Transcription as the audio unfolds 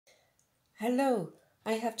Hello,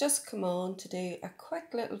 I have just come on to do a quick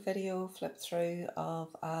little video flip through of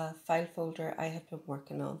a file folder I have been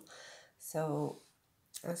working on. So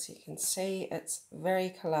as you can see, it's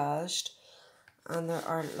very collaged and there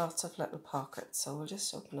are lots of little pockets. So we'll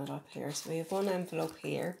just open it up here. So we have one envelope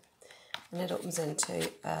here and it opens into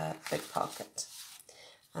a big pocket.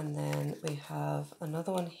 And then we have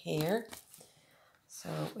another one here. So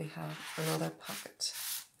we have another pocket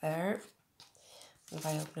there. If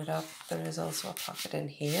I open it up, there is also a pocket in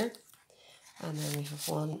here. And then we have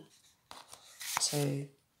 1, 2,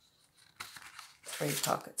 3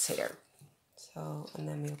 pockets here. So, and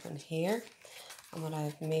then we open here. And what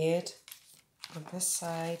I've made on this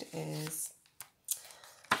side is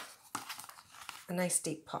a nice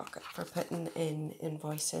deep pocket for putting in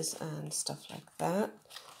invoices and stuff like that.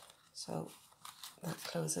 So that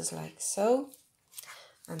closes like so.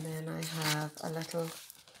 And then I have a little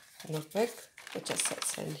notebook that just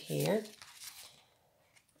sits in here.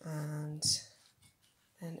 And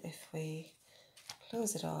then if we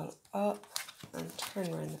close it all up and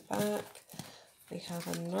turn around the back, we have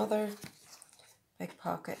another big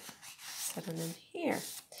pocket sitting in here.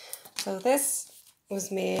 So this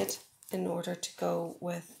was made in order to go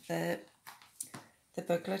with the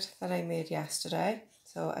booklet that I made yesterday.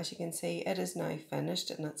 So as you can see, it is now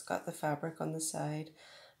finished and it's got the fabric on the side.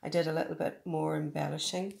 I did a little bit more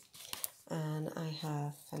embellishing and I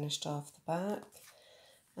have finished off the back.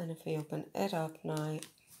 And if we open it up now,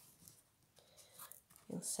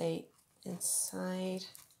 you'll see inside,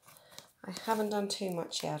 I haven't done too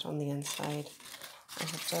much yet on the inside. I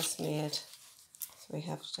have just made, so we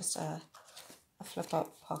have just a flip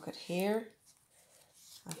up pocket here.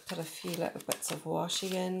 I've put a few little bits of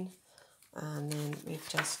washi in and then we've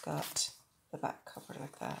just got the back cover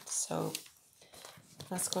like that. So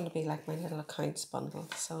that's going to be like my little accounts bundle.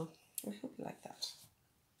 So I hope you like that.